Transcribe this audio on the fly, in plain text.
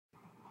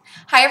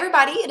Hi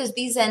everybody, it is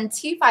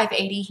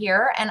BZen2580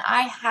 here, and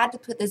I had to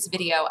put this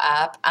video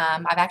up.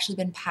 I've actually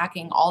been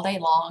packing all day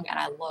long and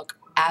I look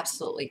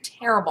absolutely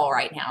terrible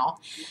right now.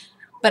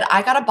 But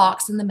I got a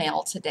box in the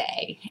mail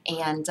today,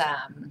 and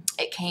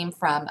it came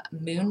from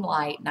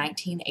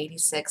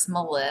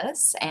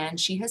Moonlight1986MELIS, and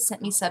she has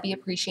sent me Subbie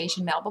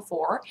appreciation mail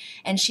before,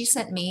 and she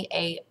sent me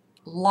a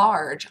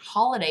large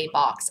holiday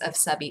box of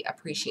Subbie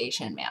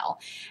appreciation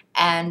mail.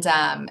 And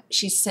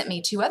she sent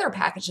me 2 other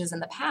packages in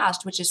the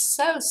past, which is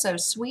so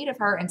sweet of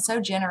her and so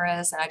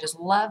generous, and I just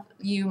love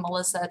you,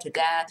 Melissa, to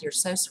death. You're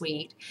so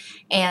sweet,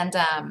 and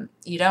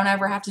you don't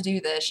ever have to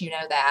do this, you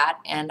know that.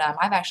 And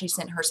I've actually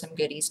sent her some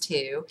goodies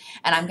too,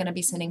 and I'm going to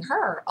be sending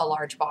her a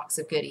large box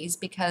of goodies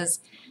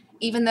because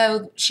even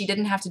though she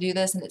didn't have to do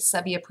this and it's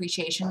Subbie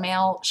appreciation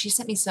mail, she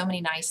sent me so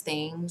many nice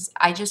things.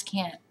 I just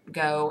can't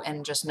go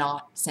and just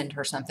not send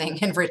her something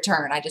in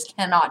return. I just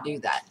cannot do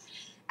that.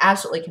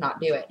 Absolutely cannot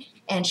do it.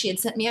 And she had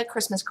sent me a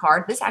Christmas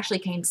card. This actually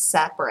came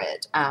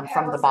separate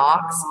from the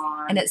box.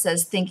 And it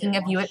says, "Thinking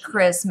of you at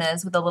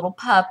Christmas," with a little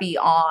puppy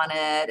on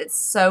it. It's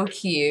so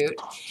cute.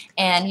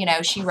 And, you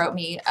know, she wrote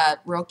me a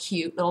real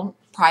cute little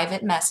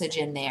private message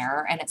in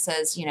there, and it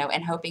says, you know,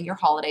 "And hoping your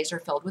holidays are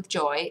filled with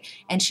joy."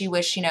 And she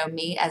wished, you know,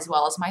 me as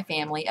well as my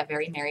family a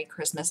very Merry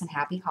Christmas and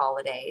Happy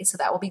Holidays. So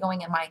that will be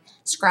going in my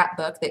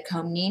scrapbook that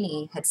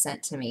Comnini had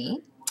sent to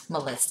me.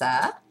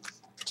 Melissa,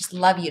 just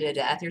love you to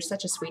death. You're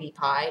such a sweetie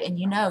pie, and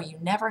you know you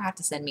never have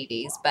to send me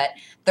these, but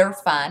they're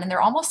fun, and they're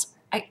almost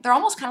kind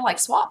of like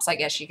swaps, I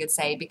guess you could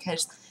say,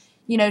 because,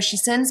 you know, she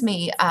sends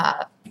me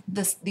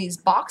these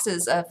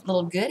boxes of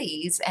little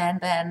goodies, and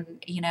then,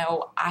 you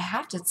know, I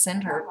have to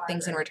send her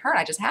things in return.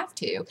 I just have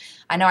to.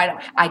 I know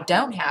I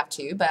don't have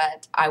to,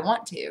 but I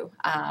want to.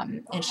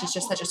 And she's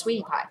just such a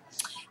sweetie pie.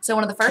 So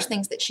one of the first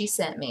things that she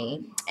sent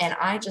me, and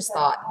I just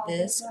thought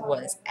this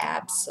was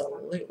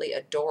absolutely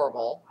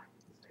adorable.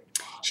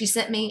 She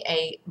sent me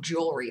a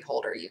jewelry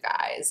holder, you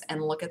guys,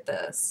 and look at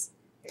this.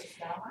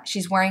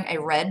 She's wearing a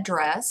red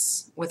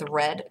dress with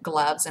red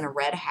gloves and a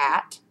red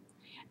hat.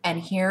 And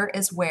here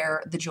is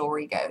where the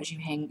jewelry goes. You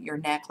hang your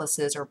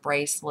necklaces or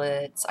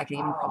bracelets. I could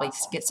even probably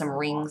get some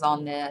rings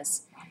on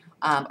this,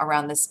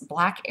 around this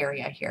black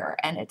area here.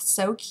 And it's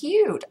so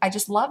cute. I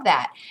just love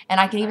that. And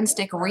I can even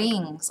stick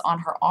rings on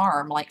her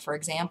arm. Like, for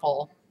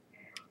example,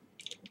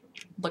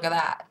 look at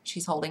that.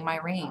 She's holding my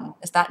ring.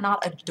 Is that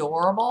not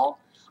adorable?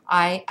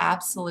 I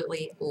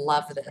absolutely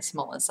love this,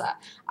 Melissa.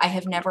 I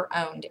have never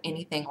owned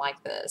anything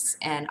like this,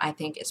 and I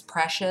think it's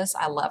precious.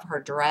 I love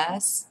her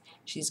dress.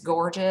 She's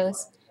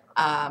gorgeous.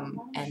 And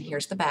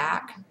here's the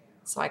back.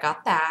 So I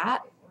got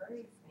that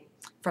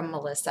from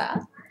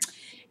Melissa.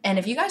 And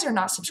if you guys are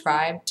not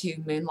subscribed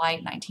to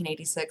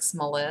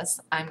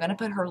Moonlight1986MELIS, I'm going to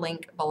put her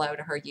link below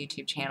to her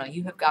YouTube channel.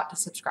 You have got to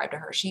subscribe to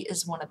her. She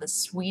is one of the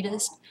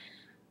sweetest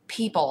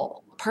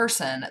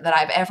person that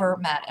I've ever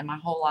met in my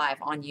whole life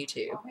on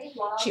YouTube.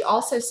 She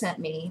also sent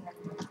me,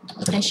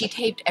 and she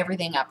taped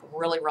everything up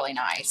really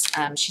nice.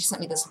 She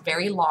sent me this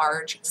very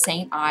large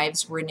St.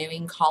 Ives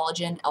Renewing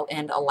Collagen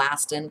and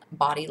Elastin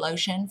Body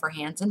Lotion for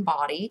hands and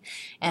body,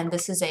 and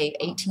this is a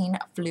 18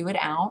 fluid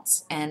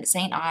ounce, and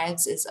St.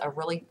 Ives is a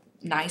really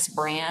nice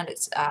brand.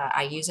 It's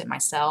I use it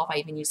myself. I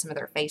even use some of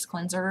their face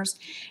cleansers,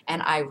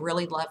 and I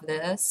really love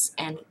this.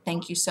 And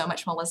thank you so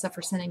much, Melissa,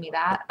 for sending me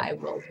that. I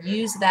will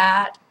use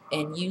that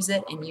and use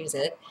it and use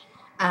it.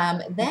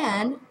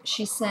 Then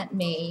she sent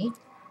me,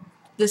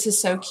 this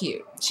is so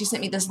cute. She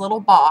sent me this little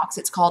box.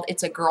 It's called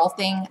It's a Girl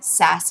Thing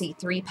Sassy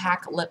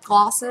 3-pack lip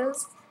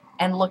glosses.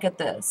 And look at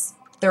this.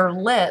 They're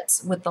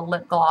lips with the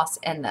lip gloss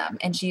in them.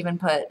 And she even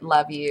put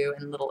 "love you"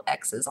 and little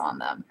X's on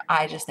them.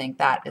 I just think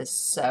that is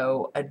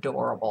so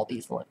adorable,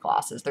 these lip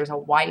glosses. There's a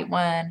white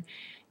one,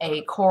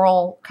 a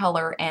coral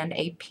color, and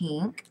a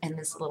pink in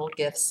this little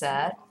gift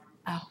set.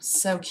 Oh,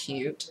 so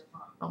cute.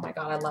 Oh my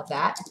God, I love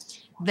that.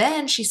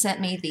 Then she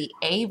sent me the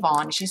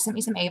Avon. She sent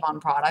me some Avon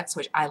products,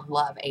 which I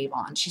love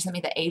Avon. She sent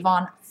me the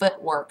Avon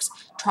Footworks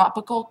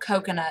Tropical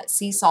Coconut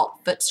Sea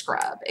Salt Foot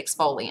Scrub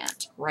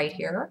Exfoliant right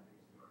here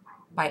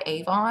by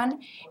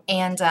Avon.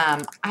 And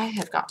I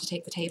have got to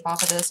take the tape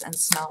off of this and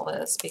smell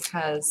this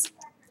because,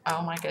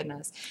 oh my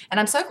goodness. And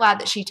I'm so glad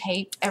that she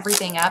taped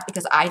everything up,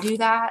 because I do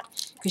that,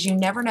 because you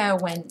never know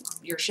when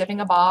you're shipping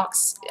a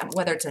box,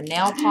 whether it's a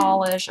nail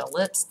polish, a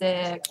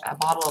lipstick, a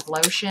bottle of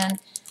lotion.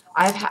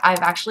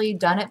 I've actually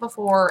done it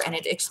before, and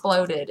it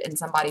exploded in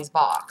somebody's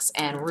box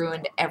and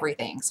ruined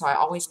everything. So I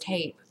always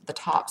tape the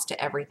tops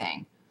to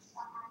everything.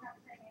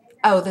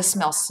 Oh, this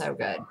smells so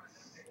good.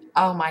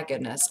 Oh my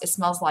goodness. It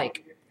smells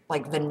like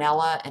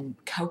vanilla and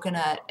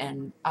coconut,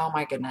 and oh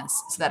my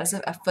goodness. So that is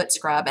a foot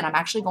scrub, and I'm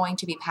actually going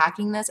to be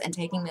packing this and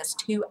taking this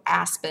to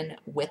Aspen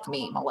with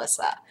me,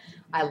 Melissa.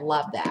 I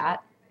love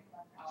that.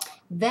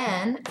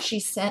 Then she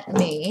sent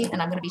me,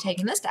 and I'm going to be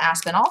taking this to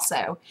Aspen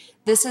also.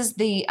 This is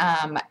the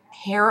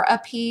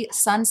Hair-Apy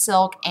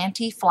Sunsilk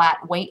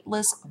Anti-Flat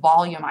Weightless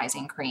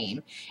Volumizing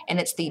Cream, and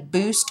it's the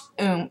Boost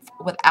Oomph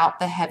without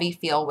the heavy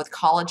feel with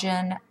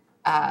collagen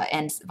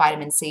and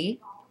vitamin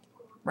C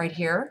right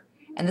here.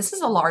 And this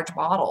is a large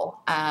bottle.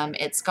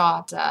 It's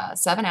got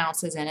 7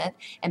 ounces in it.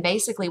 And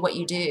basically what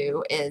you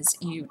do is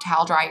you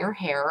towel dry your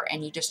hair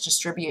and you just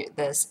distribute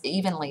this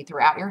evenly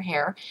throughout your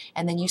hair.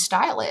 And then you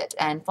style it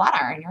and flat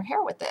iron your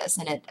hair with this.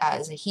 And it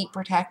is a heat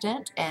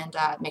protectant and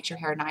makes your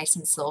hair nice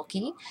and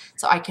silky.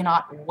 So I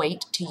cannot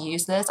wait to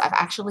use this. I've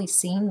actually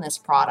seen this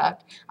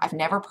product. I've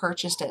never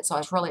purchased it. So I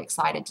was really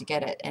excited to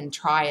get it and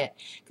try it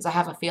because I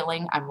have a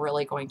feeling I'm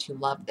really going to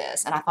love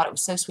this. And I thought it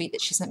was so sweet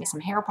that she sent me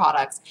some hair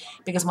products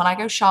because when I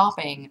go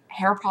shopping,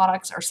 hair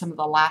products are some of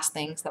the last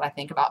things that I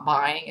think about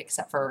buying,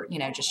 except for, you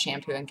know, just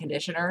shampoo and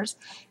conditioners.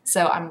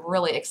 So I'm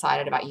really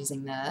excited about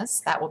using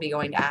this. That will be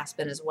going to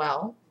Aspen as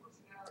well.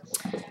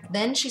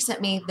 Then she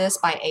sent me this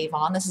by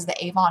Avon. This is the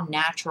Avon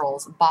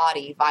Naturals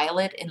Body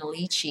Violet and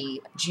Lychee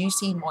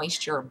Juicy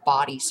Moisture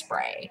Body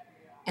Spray.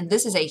 And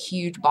this is a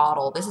huge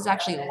bottle. This is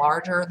actually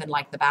larger than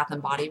like the Bath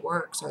and Body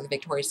Works or the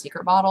Victoria's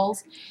Secret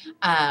bottles.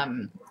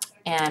 And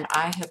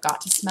I have got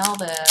to smell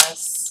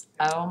this.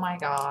 Oh my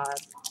God.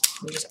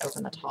 Let me just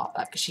open the top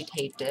up because she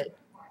taped it.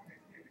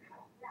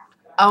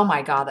 Oh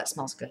my God, that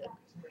smells good.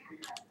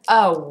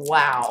 Oh,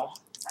 wow.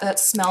 That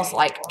smells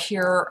like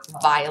pure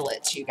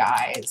violets, you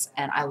guys.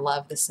 And I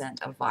love the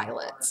scent of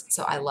violets.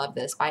 So I love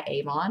this by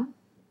Avon.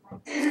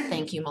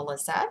 Thank you,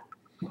 Melissa.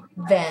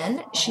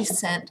 Then she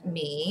sent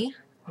me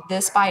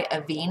this by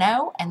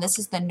Aveeno, and this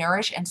is the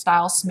Nourish and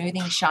Style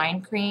Smoothing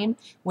Shine Cream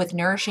with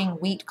Nourishing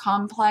Wheat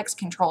Complex,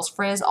 controls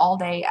frizz all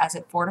day as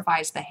it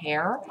fortifies the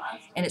hair.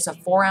 And it's a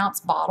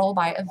 4-ounce bottle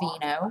by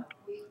Aveeno.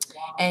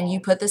 And you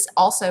put this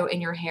also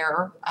in your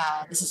hair.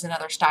 This is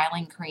another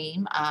styling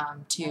cream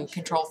to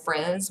control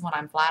frizz when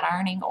I'm flat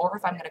ironing or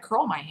if I'm going to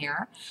curl my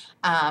hair.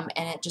 And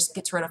it just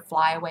gets rid of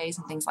flyaways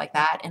and things like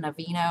that. And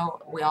Aveeno,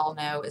 we all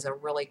know, is a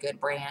really good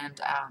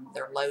brand.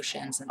 Their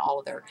lotions and all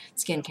of their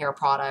skincare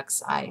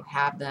products, I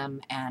have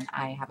them, and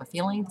I have a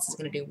feeling this is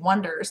going to do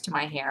wonders to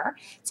my hair.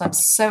 So I'm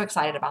so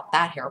excited about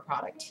that hair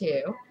product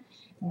too.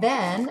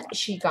 Then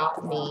she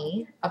got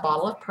me a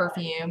bottle of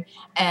perfume,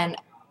 and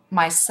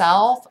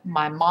myself,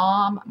 my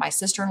mom, my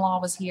sister-in-law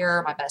was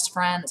here, my best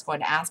friend that's going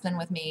to Aspen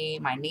with me,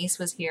 my niece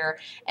was here,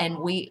 and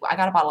I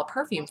got a bottle of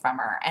perfume from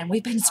her, and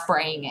we've been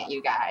spraying it,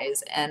 you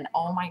guys, and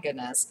oh my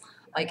goodness,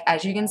 like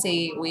as you can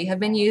see, we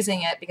have been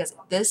using it because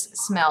this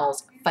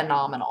smells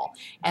phenomenal,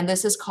 and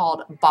this is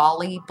called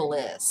Bali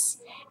Bliss,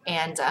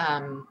 and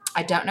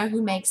I don't know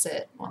who makes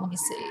it. Well, let me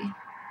see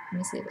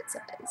if it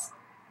says.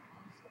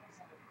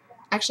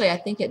 Actually, I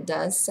think it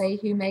does say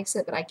who makes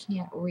it, but I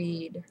can't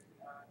read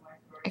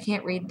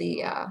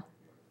the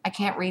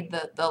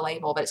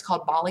label, but it's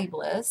called Bali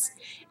Bliss,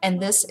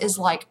 and this is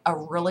like a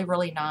really,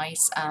 really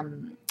nice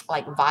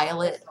like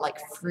violet, like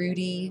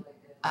fruity,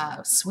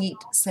 sweet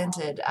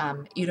scented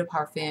eau de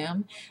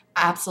parfum.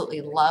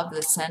 Absolutely love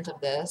the scent of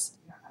this.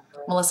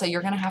 Melissa,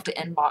 you're going to have to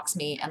inbox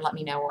me and let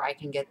me know where I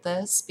can get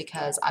this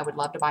because I would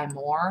love to buy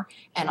more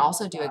and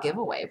also do a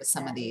giveaway with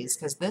some of these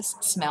because this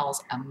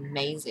smells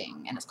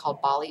amazing, and it's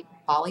called Bali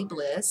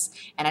Bliss.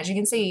 And as you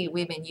can see,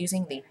 we've been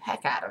using the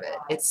heck out of it.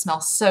 It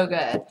smells so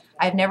good.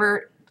 I've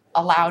never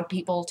allowed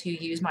people to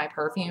use my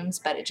perfumes,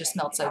 but it just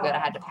smelled so good I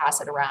had to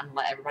pass it around and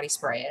let everybody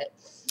spray it.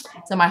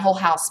 So my whole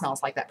house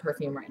smells like that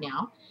perfume right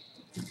now.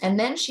 And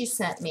then she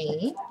sent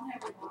me,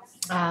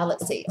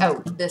 let's see.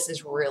 Oh, this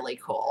is really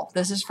cool.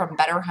 This is from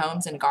Better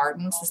Homes and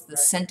Gardens. This is the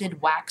scented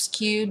wax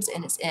cubes,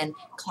 and it's in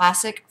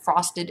classic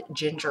frosted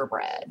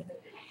gingerbread.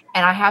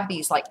 And I have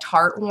these like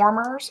tart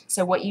warmers.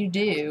 So what you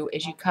do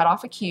is you cut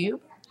off a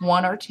cube,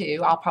 1 or 2.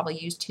 I'll probably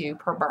use 2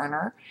 per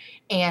burner.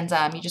 And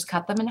you just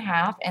cut them in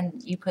half,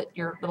 and you put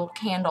your little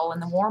candle in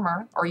the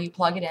warmer, or you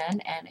plug it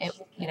in, and it,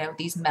 you know,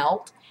 these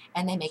melt,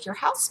 and they make your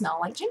house smell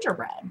like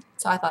gingerbread.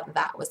 So I thought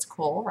that was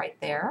cool right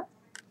there.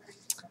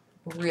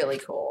 Really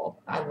cool.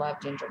 I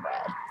love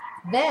gingerbread.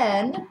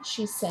 Then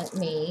she sent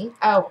me,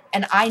 oh,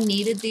 and I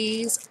needed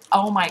these.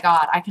 Oh my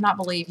God, I cannot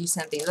believe you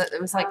sent these. It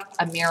was like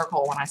a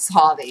miracle when I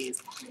saw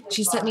these.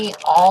 She sent me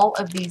all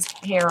of these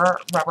hair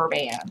rubber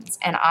bands,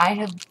 and I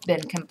have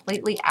been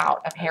completely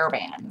out of hair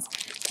bands.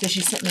 So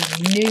she sent me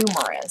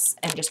numerous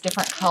and just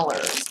different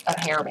colors of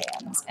hair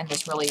bands and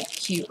this really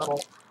cute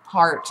little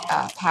heart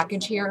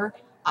package here.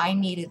 I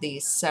needed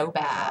these so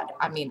bad.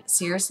 I mean,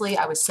 seriously,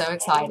 I was so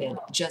excited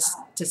just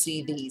to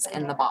see these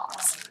in the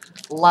box.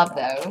 Love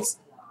those.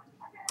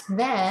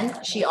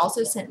 Then she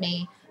also sent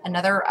me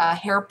another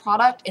hair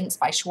product, and it's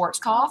by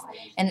Schwarzkopf,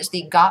 and it's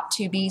the Got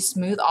To Be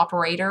Smooth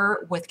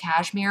Operator with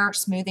Cashmere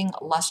Smoothing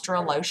Lustre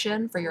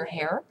Lotion for your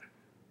hair,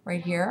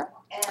 right here.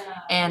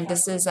 And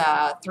this is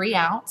 3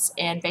 ounce,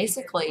 and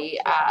basically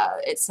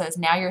it says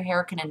now your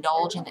hair can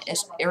indulge in the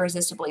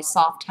irresistibly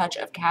soft touch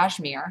of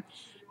cashmere,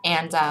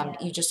 and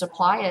you just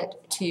apply it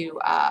to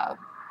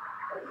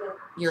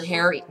your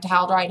hair,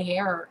 towel dried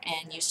hair,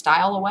 and you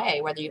style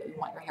away whether you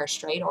want your hair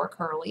straight or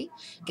curly.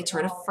 Gets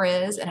rid of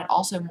frizz, and it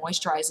also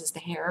moisturizes the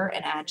hair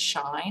and adds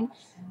shine.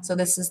 So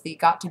this is the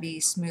Got To Be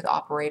Smooth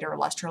Operator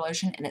Luster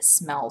Lotion, and it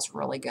smells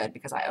really good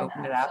because I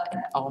opened it up,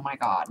 and oh my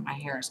God, my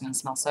hair is going to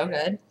smell so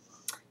good.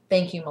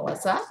 Thank you,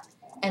 Melissa.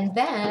 And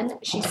then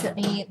she sent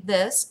me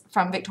this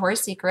from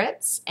Victoria's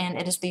Secrets, and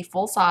it is the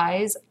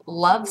full-size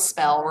Love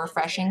Spell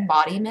Refreshing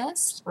Body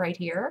Mist right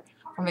here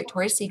from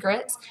Victoria's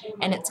Secrets,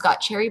 and it's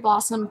got cherry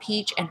blossom,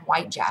 peach, and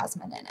white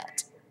jasmine in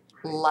it.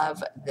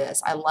 Love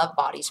this. I love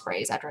body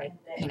sprays. After I,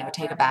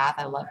 take a bath,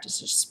 I love to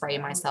just spray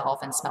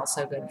myself and smell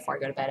so good before I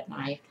go to bed at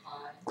night.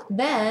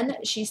 Then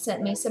she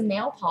sent me some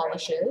nail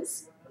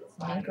polishes.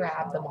 Let me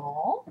grab them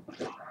all.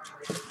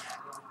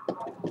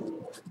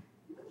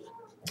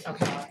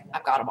 Okay,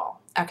 I've got them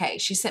all. Okay,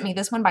 she sent me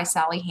this one by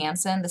Sally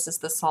Hansen. This is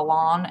the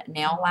Salon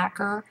Nail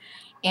Lacquer,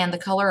 and the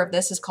color of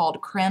this is called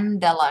Creme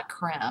de la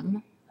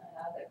Creme.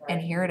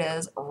 And here it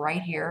is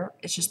right here.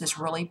 It's just this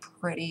really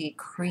pretty,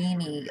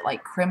 creamy,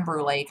 like creme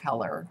brulee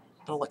color.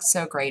 It'll look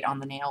so great on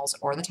the nails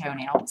or the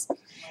toenails.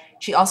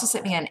 She also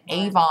sent me an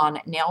Avon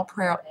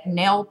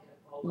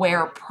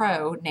Nailwear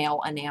Pro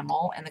Nail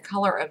Enamel, and the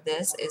color of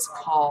this is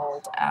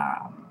called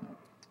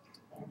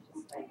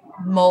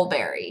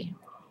Mulberry.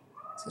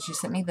 So she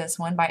sent me this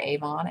one by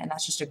Avon, and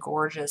that's just a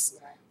gorgeous,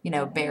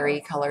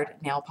 berry-colored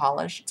nail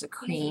polish. It's a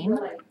cream.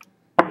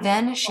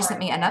 Then she sent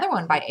me another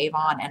one by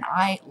Avon, and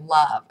I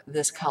love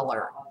this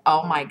color.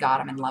 Oh my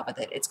God, I'm in love with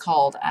it. It's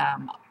called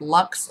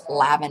Luxe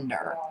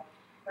Lavender,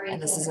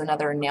 and this is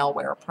another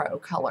Nailwear Pro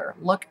color.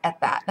 Look at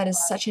that. That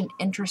is such an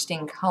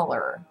interesting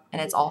color,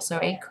 and it's also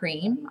a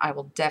cream. I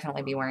will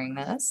definitely be wearing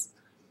this.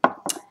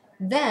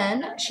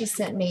 Then she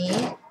sent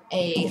me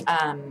a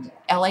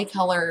LA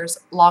Colors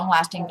Long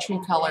Lasting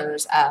True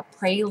Colors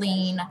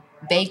Praline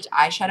Baked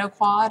Eyeshadow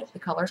Quad. The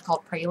color is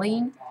called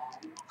Praline.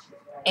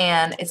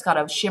 And it's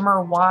got a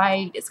shimmer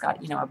white, it's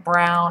got, a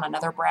brown,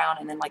 another brown,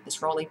 and then like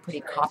this really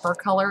pretty copper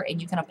color. And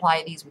you can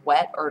apply these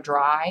wet or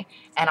dry.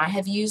 And I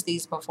have used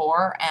these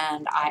before,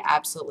 and I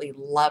absolutely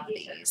love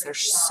these. They're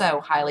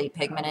so highly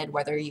pigmented,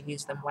 whether you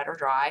use them wet or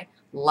dry.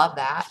 Love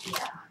that.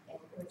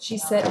 She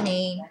sent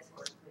me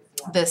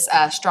this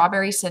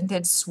strawberry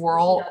scented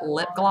swirl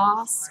lip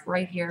gloss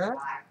right here.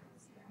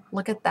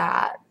 Look at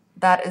that.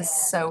 That is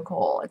so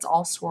cool. It's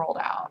all swirled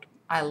out.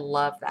 I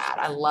love that.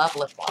 I love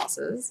lip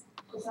glosses.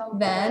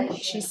 Then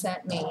she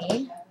sent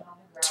me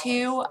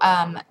two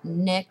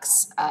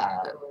NYX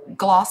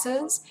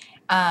glosses.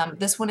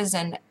 This one is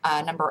in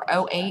number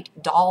 08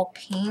 Doll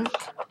Pink,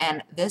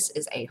 and this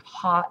is a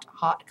hot,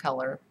 hot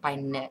color by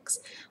NYX.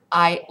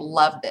 I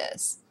love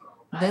this.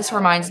 This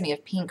reminds me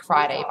of Pink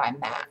Friday by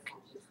MAC,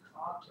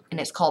 and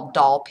it's called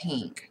Doll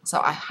Pink.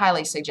 So I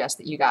highly suggest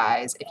that you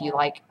guys, if you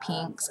like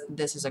pinks,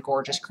 this is a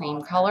gorgeous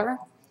cream color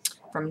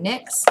from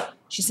NYX.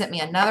 She sent me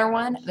another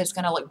one that's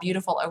going to look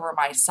beautiful over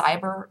my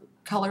Cyber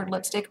colored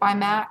lipstick by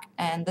MAC,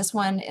 and this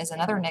one is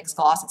another NYX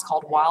gloss. It's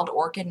called Wild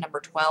Orchid number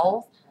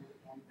 12,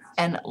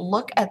 and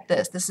look at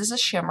this. This is a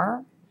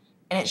shimmer,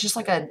 and it's just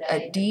like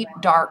a deep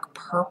dark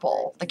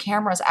purple. The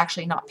camera is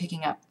actually not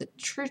picking up the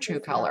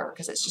true color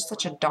because it's just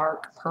such a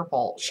dark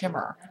purple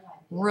shimmer.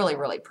 Really,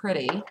 really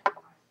pretty.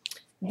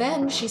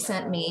 Then she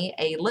sent me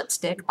a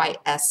lipstick by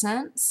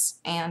Essence,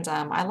 and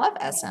I love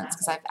Essence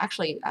because I've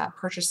actually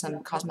purchased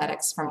some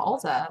cosmetics from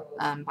Ulta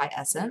by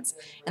Essence,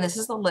 and this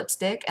is the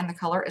lipstick, and the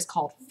color is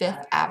called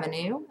Fifth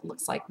Avenue. It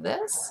looks like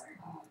this,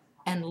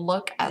 and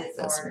look at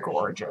this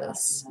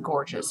gorgeous,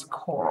 gorgeous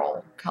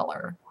coral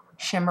color,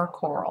 shimmer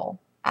coral.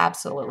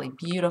 Absolutely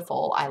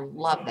beautiful. I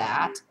love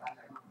that.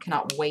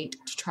 Cannot wait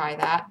to try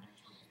that.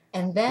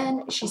 And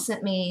then she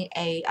sent me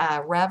a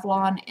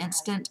Revlon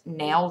Instant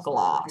Nail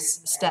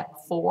Gloss, Step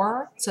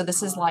 4. So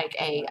this is like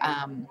a,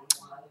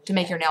 to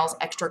make your nails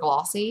extra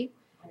glossy.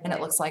 And it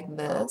looks like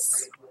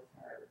this.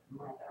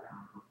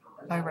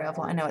 By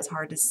Revlon. I know it's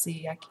hard to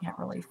see. I can't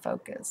really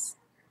focus.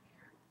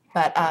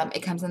 But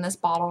it comes in this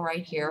bottle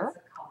right here.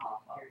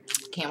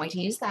 Can't wait to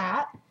use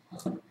that.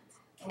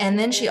 And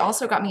then she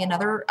also got me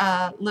another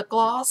lip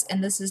gloss,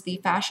 and this is the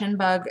Fashion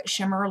Bug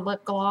Shimmer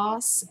Lip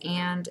Gloss,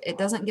 and it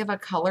doesn't give a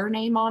color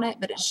name on it,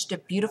 but it's just a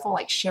beautiful,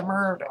 like,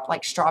 shimmered,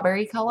 like,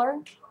 strawberry color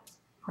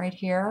right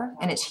here,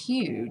 and it's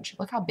huge.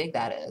 Look how big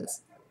that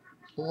is.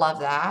 Love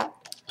that.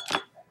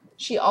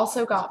 She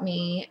also got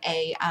me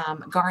a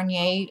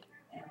Garnier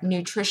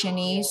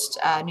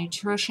Nutritioniste,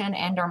 Nutrition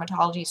and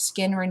Dermatology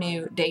Skin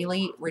Renew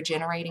Daily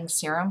Regenerating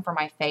Serum for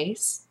my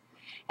face.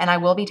 And I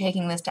will be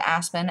taking this to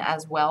Aspen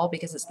as well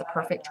because it's the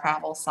perfect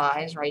travel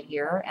size right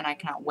here, and I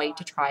cannot wait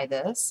to try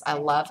this. I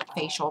love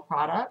facial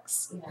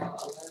products.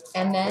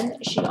 And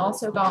then she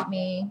also got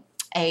me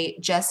a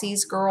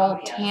Jessie's Girl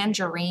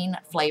Tangerine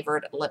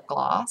flavored lip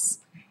gloss.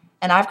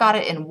 And I've got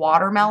it in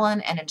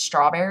watermelon and in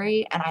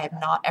strawberry, and I have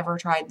not ever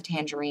tried the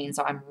tangerine,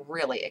 so I'm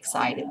really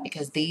excited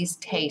because these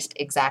taste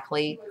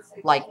exactly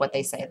like what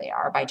they say they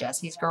are by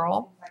Jessie's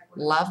Girl.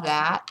 Love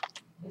that.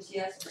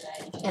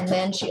 And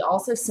then she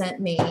also sent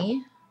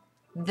me,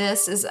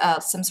 this is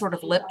some sort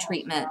of lip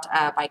treatment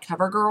by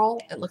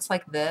CoverGirl. It looks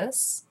like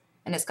this,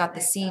 and it's got the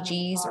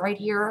CGs right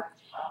here.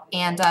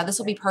 And this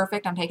will be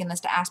perfect. I'm taking this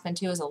to Aspen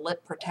too as a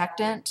lip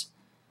protectant.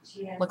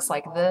 Looks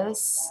like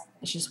this.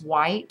 It's just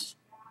white,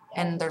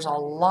 and there's a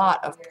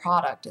lot of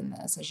product in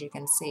this, as you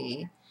can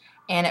see.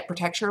 and it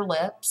protects your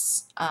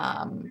lips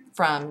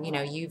from, you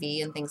know,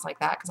 UV and things like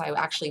that, because I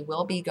actually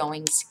will be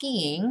going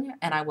skiing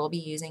and I will be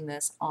using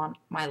this on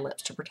my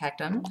lips to protect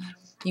them.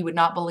 You would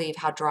not believe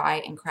how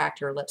dry and cracked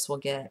your lips will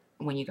get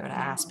when you go to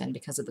Aspen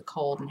because of the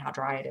cold and how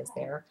dry it is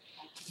there.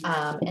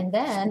 And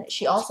then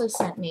she also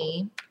sent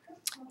me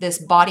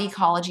this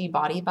Bodycology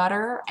body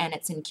butter, and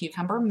it's in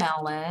cucumber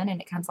melon,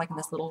 and it comes like in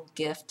this little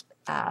gift,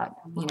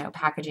 you know,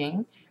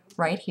 packaging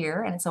right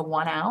here, and it's a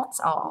 1 ounce.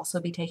 I'll also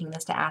be taking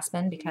this to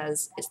Aspen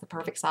because it's the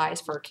perfect size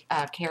for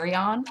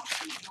carry-on.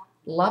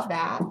 Love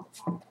that.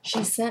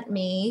 She sent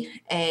me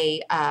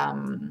a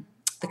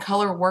the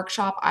Color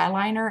Workshop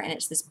eyeliner, and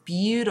it's this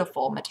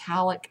beautiful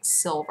metallic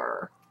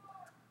silver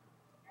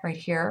right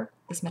here.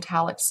 This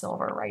metallic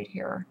silver right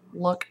here.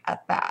 Look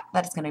at that.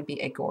 That is going to be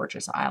a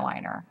gorgeous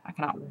eyeliner. I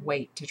cannot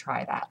wait to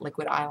try that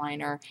liquid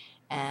eyeliner.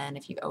 And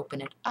if you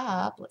open it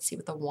up, let's see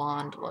what the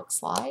wand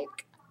looks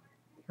like.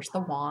 There's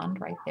the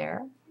wand right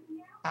there.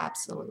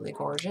 Absolutely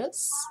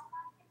gorgeous.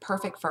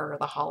 Perfect for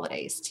the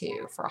holidays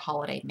too, for a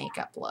holiday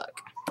makeup look.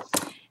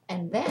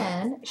 And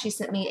then she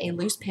sent me a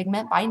loose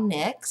pigment by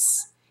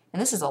NYX.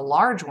 And this is a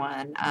large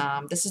one.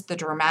 This is the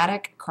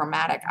Dramatic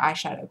Chromatic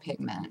Eyeshadow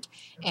Pigment.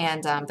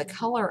 And the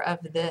color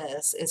of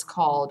this is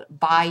called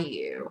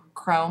Bayou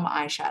Chrome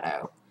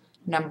Eyeshadow,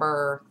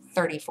 number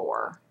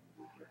 34.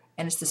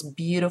 And it's this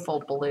beautiful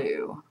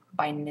blue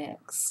by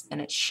NYX,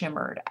 and it's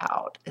shimmered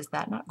out. Is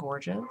that not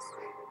gorgeous?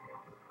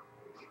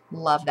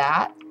 Love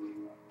that.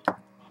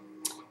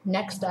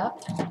 Next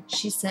up,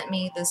 she sent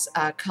me this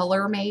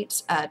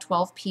ColorMate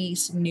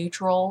 12-piece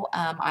neutral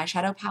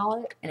eyeshadow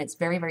palette, and it's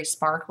very, very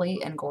sparkly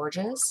and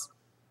gorgeous.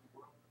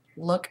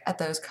 Look at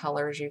those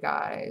colors, you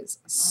guys.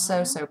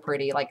 So, so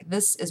pretty. Like,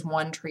 this is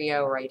one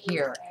trio right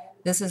here.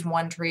 This is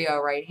one trio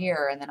right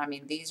here, and then, I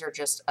mean, these are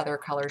just other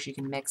colors you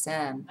can mix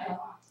in.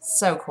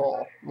 So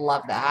cool.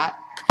 Love that.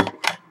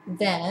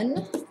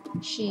 Then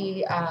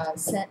she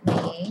sent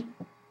me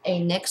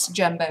a NYX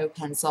Jumbo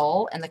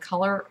pencil, and the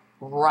color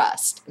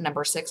Rust,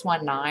 number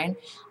 619.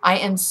 I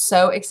am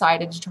so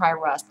excited to try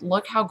Rust.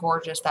 Look how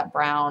gorgeous that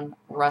brown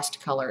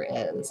rust color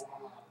is.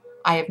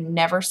 I have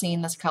never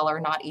seen this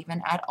color, not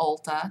even at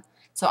Ulta.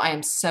 So I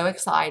am so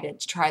excited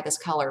to try this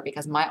color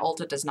because my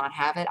Ulta does not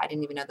have it. I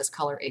didn't even know this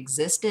color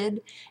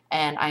existed,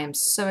 and I am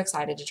so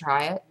excited to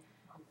try it.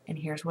 And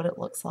here's what it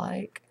looks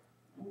like.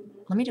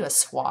 Let me do a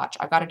swatch.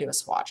 I've got to do a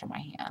swatch on my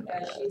hand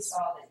of this.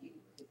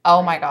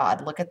 Oh my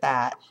God, look at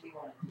that.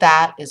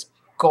 That is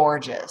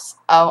gorgeous.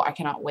 Oh, I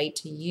cannot wait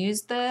to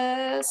use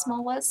this,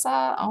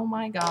 Melissa. Oh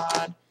my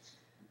God.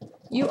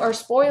 You are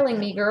spoiling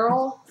me,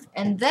 girl.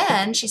 And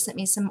then she sent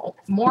me some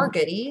more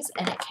goodies,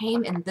 and it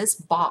came in this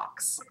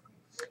box.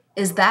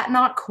 Is that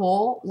not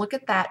cool? Look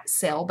at that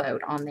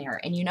sailboat on there.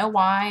 And you know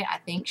why I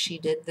think she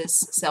did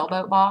this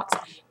sailboat box?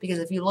 Because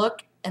if you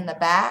look in the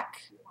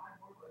back,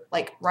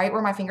 like right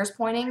where my finger's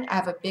pointing, I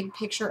have a big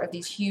picture of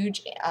these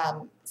huge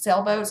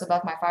sailboats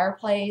above my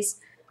fireplace.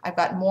 I've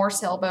got more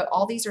sailboat.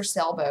 All these are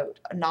sailboat,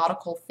 a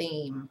nautical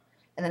theme.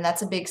 And then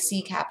that's a big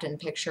sea captain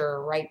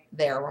picture right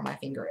there where my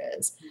finger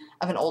is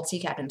of an old sea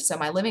captain. So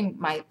my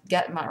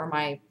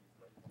my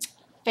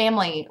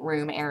family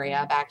room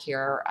area back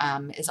here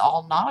is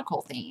all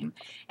nautical theme.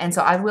 And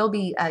so I will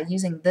be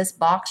using this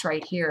box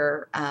right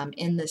here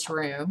in this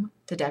room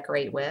to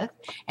decorate with.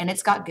 And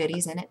it's got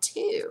goodies in it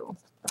too.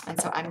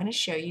 And so I'm going to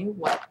show you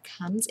what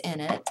comes in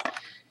it.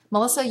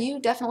 Melissa, you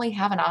definitely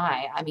have an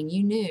eye. I mean,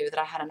 you knew that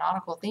I had a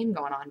nautical theme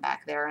going on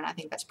back there, and I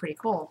think that's pretty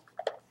cool.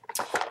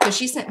 So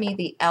she sent me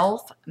the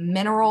e.l.f.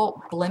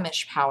 Mineral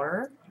Blemish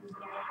Powder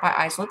by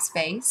Eyes Lips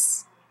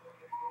Face.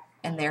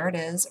 And there it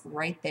is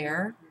right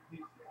there.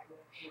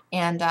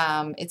 And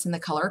it's in the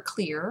color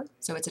clear,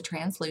 so it's a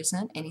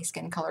translucent. Any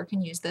skin color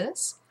can use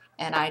this.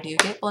 And I do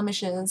get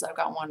blemishes. I've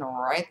got one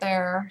right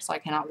there, so I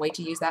cannot wait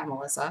to use that,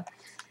 Melissa.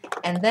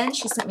 And then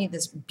she sent me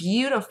this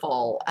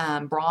beautiful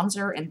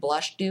bronzer and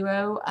blush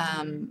duo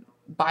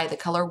by the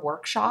Color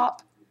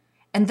Workshop.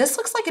 And this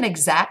looks like an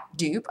exact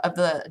dupe of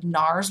the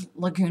NARS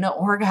Laguna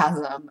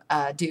Orgasm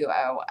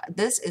duo.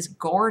 This is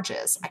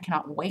gorgeous. I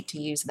cannot wait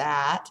to use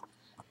that.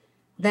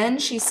 Then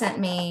she sent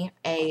me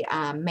a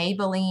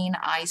Maybelline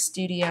Eye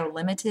Studio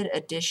Limited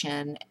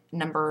Edition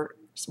number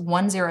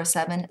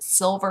 107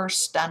 Silver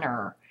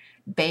Stunner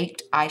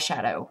Baked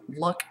Eyeshadow.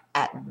 Look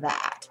at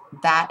that.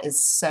 That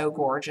is so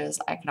gorgeous.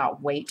 I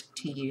cannot wait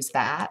to use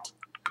that.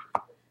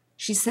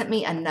 She sent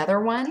me another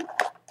one,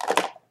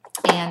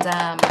 and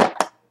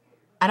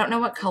I don't know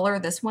what color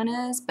this one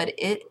is, but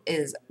it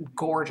is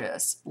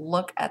gorgeous.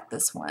 Look at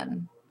this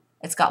one.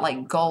 It's got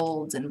like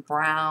golds and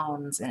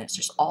browns, and it's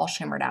just all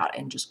shimmered out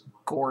and just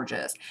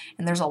gorgeous.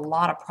 And there's a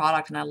lot of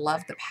product, and I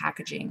love the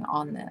packaging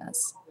on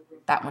this.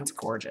 That one's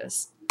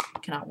gorgeous.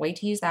 Cannot wait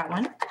to use that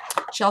one.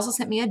 She also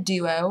sent me a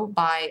duo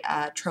by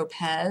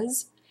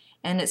Tropez,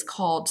 and it's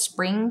called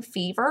Spring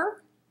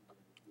Fever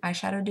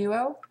eyeshadow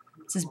duo.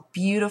 It's this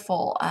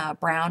beautiful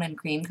brown and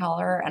cream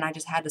color, and I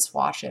just had to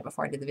swatch it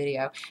before I did the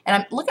video.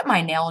 And look at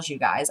my nails, you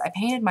guys. I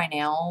painted my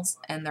nails,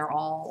 and they're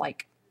all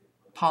like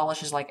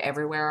polish is like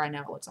everywhere. I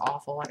know it looks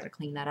awful. I gotta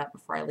clean that up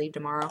before I leave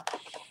tomorrow.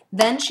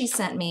 Then she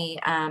sent me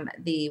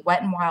the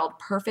Wet n Wild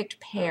Perfect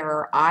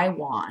Pair Eye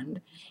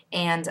Wand.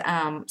 And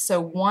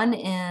so one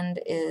end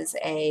is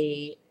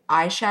a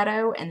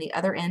eyeshadow and the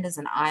other end is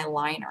an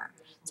eyeliner.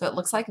 So it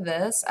looks like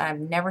this. I've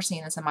never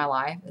seen this in my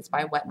life. It's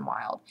by Wet n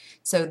Wild.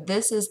 So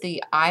this is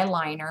the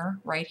eyeliner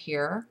right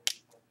here.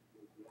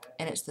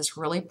 And it's this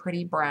really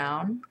pretty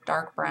brown,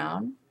 dark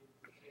brown.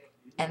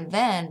 And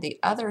then the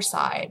other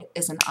side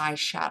is an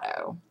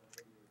eyeshadow.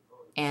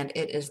 And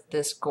it is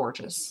this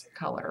gorgeous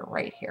color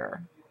right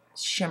here.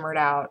 Shimmered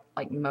out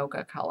like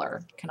mocha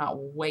color. Cannot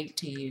wait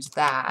to use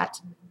that.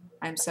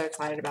 I'm so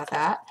excited about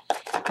that.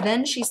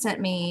 Then she sent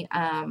me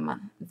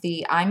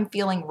the I'm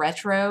Feeling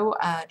Retro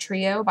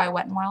trio by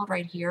Wet n Wild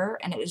right here.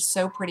 And it is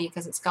so pretty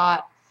because it's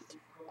got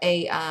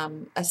a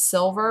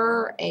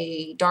silver,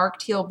 a dark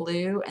teal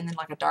blue, and then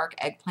like a dark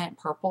eggplant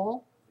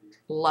purple.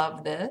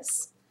 Love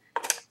this.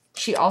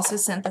 She also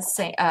sent the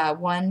same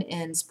one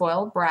in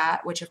Spoiled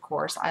Brat, which of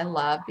course I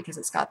love because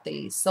it's got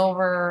the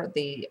silver,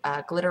 the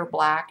glitter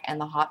black,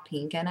 and the hot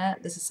pink in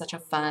it. This is such a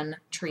fun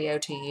trio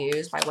to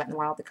use by Wet n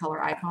Wild, the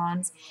color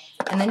icons.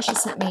 And then she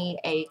sent me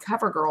a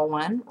CoverGirl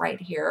one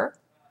right here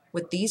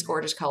with these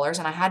gorgeous colors,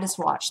 and I had to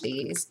swatch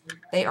these.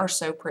 They are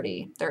so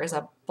pretty. There is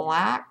a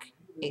black,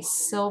 a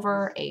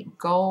silver, a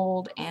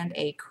gold, and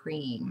a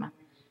cream.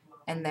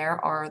 And there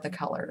are the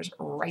colors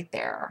right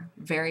there.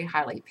 Very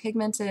highly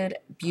pigmented,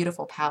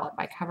 beautiful palette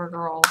by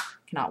CoverGirl.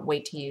 Cannot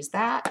wait to use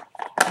that.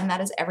 And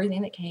that is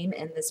everything that came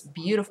in this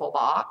beautiful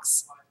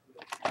box.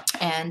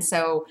 And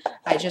so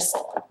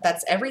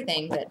that's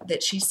everything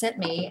that she sent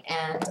me,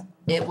 and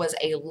it was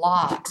a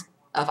lot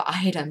of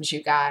items,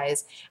 you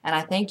guys. And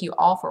I thank you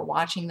all for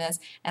watching this.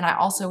 And I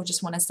also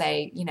just want to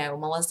say, you know,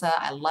 Melissa,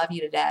 I love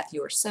you to death.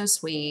 You are so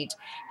sweet.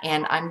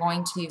 And I'm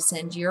going to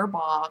send your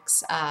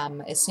box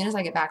as soon as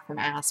I get back from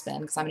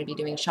Aspen, because I'm going to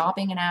be doing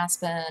shopping in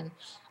Aspen.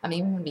 I'm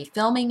even going to be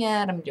filming it.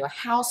 I'm going to do a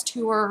house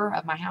tour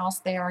of my house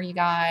there, you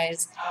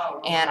guys.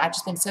 And I've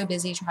just been so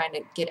busy trying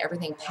to get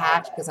everything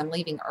packed because I'm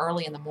leaving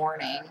early in the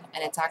morning,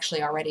 and it's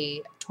actually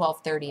already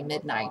 12:30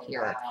 midnight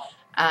here.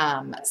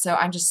 So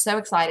I'm just so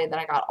excited that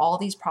I got all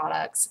these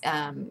products,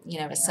 you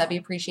know, a Subbie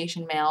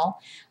Appreciation Mail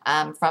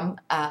from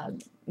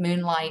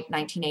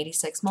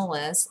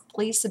MOONLITE1986MELIS.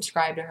 Please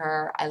subscribe to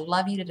her. I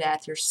love you to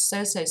death. You're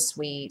so, so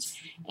sweet.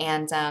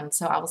 And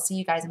so I will see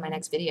you guys in my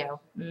next video.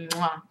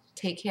 Mwah.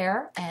 Take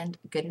care and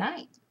good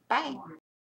night. Bye.